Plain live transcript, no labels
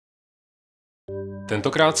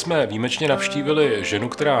Tentokrát jsme výjimečně navštívili ženu,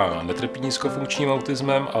 která netrpí nízkofunkčním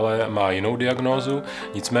autismem, ale má jinou diagnózu,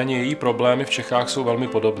 nicméně její problémy v Čechách jsou velmi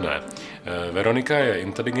podobné. Veronika je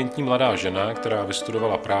inteligentní mladá žena, která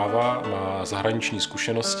vystudovala práva, má zahraniční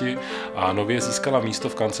zkušenosti a nově získala místo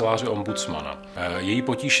v kanceláři Ombudsmana. Její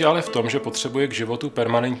potíž je ale v tom, že potřebuje k životu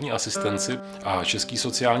permanentní asistenci a český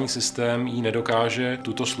sociální systém jí nedokáže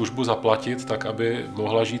tuto službu zaplatit tak, aby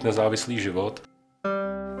mohla žít nezávislý život.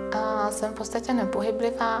 Jsem v podstatě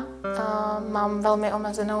nepohyblivá, mám velmi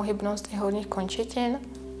omezenou hybnost i horních končetin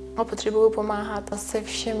a potřebuju pomáhat se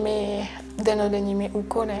všemi dennodenními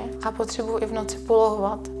úkony a potřebuju i v noci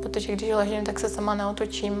polohovat, protože když ležím, tak se sama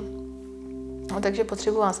neotočím, takže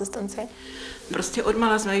potřebuju asistenci. Prostě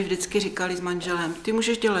odmala jsme jí vždycky říkali s manželem, ty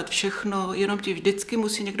můžeš dělat všechno, jenom ti vždycky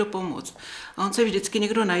musí někdo pomoct. A on se vždycky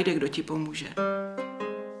někdo najde, kdo ti pomůže.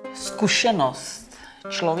 Zkušenost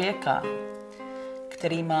člověka,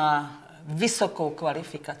 který má vysokou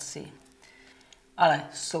kvalifikaci, ale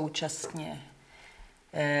současně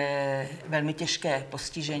velmi těžké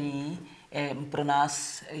postižení, pro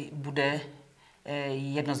nás bude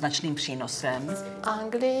jednoznačným přínosem. V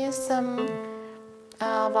Anglii jsem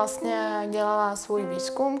vlastně dělala svůj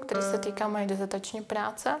výzkum, který se týká mé dizertační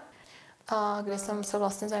práce, kde jsem se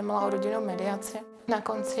vlastně zajímala o rodinnou mediaci. Na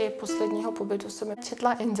konci posledního pobytu jsem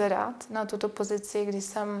četla inzerát na tuto pozici, kdy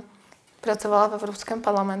jsem pracovala v Evropském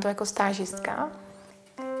parlamentu jako stážistka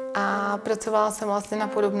a pracovala jsem vlastně na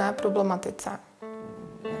podobné problematice.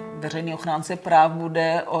 Veřejný ochránce práv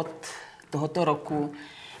bude od tohoto roku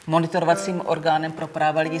monitorovacím orgánem pro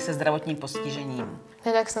práva lidí se zdravotním postižením.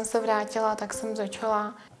 Jak jsem se vrátila, tak jsem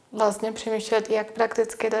začala vlastně přemýšlet, jak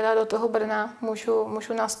prakticky teda do toho Brna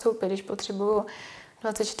můžu nastoupit, když potřebuju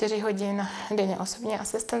 24 hodin denně osobní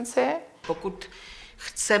asistenci. Pokud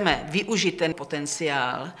chceme využít ten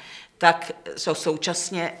potenciál, tak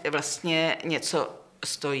současně vlastně něco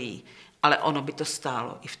stojí. Ale ono by to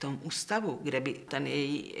stálo i v tom ústavu, kde by ten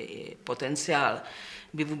její potenciál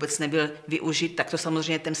by vůbec nebyl využit, tak to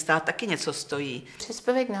samozřejmě ten stát taky něco stojí.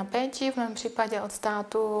 Příspěvek na péči v mém případě od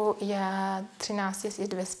státu je 13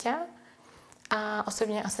 200 a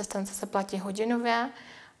osobní asistence se platí hodinově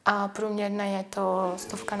a průměrně je to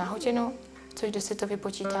 100 na hodinu, což když si to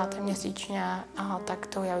vypočítáte měsíčně, tak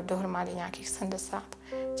to je dohromady nějakých 70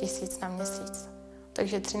 000 na měsíc.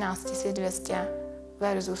 Takže 13 200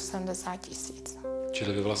 versus 70 000.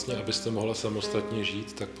 Čili vy vlastně, abyste mohla samostatně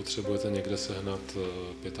žít, tak potřebujete někde sehnat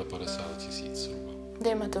 55 000 zhruba.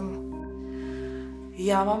 Dejme tomu.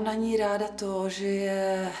 Já mám na ní ráda to, že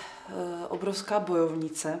je obrovská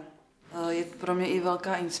bojovnice. Je pro mě i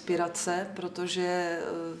velká inspirace, protože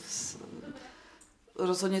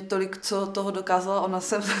rozhodně tolik, co toho dokázala, ona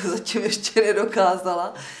jsem zatím ještě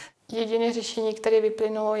nedokázala. Jediné řešení, které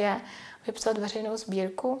vyplynulo, je vypsat veřejnou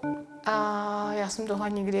sbírku. A já jsem tohle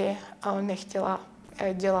nikdy nechtěla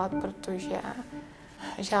dělat, protože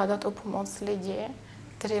žádat o pomoc lidi,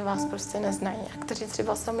 kteří vás prostě neznají a kteří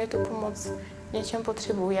třeba sami tu pomoc v něčem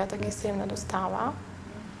potřebují a taky se jim nedostává.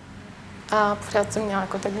 A pořád jsem měla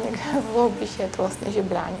jako tak někde v hloubi, že je to vlastně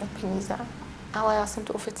žebrání o peníze. Ale já jsem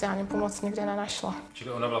tu oficiální pomoc nikde nenašla.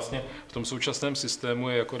 Čili ona vlastně v tom současném systému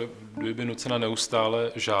je jako kdyby nucena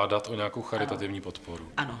neustále žádat o nějakou charitativní podporu.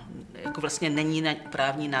 Ano, jako vlastně není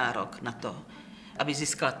právní nárok na to, aby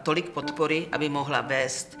získala tolik podpory, aby mohla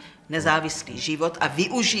vést nezávislý život a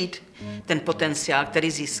využít ten potenciál,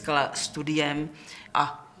 který získala studiem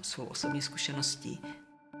a svou osobní zkušeností.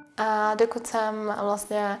 A dokud jsem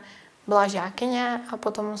vlastně byla žákyně a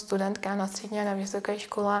potom studentka na střední a na vysoké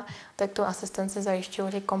škole, tak tu asistenci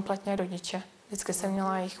zajišťovali kompletně rodiče. Vždycky jsem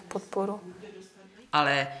měla jejich podporu.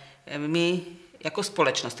 Ale my jako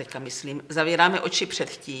společnost, teďka myslím, zavíráme oči před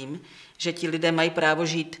tím, že ti lidé mají právo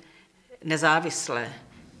žít nezávisle,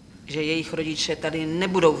 že jejich rodiče tady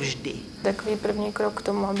nebudou vždy. Takový první krok k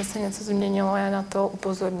tomu, aby se něco změnilo, je na to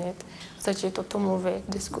upozornit, začít o tom mluvit,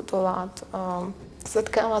 diskutovat,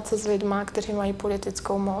 setkávat se s lidmi, kteří mají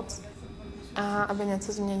politickou moc, a aby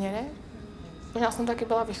něco změnili. Já jsem taky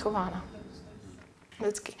byla vychována.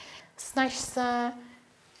 Vždycky. Snaž se,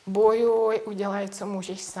 bojuj, udělej, co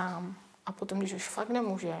můžeš sám. A potom, když už fakt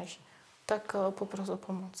nemůžeš, tak popros o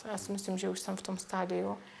pomoc. Já si myslím, že už jsem v tom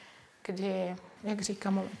stádiu, kdy, jak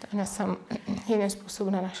říkám, jsem jiný způsob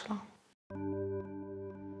nenašla.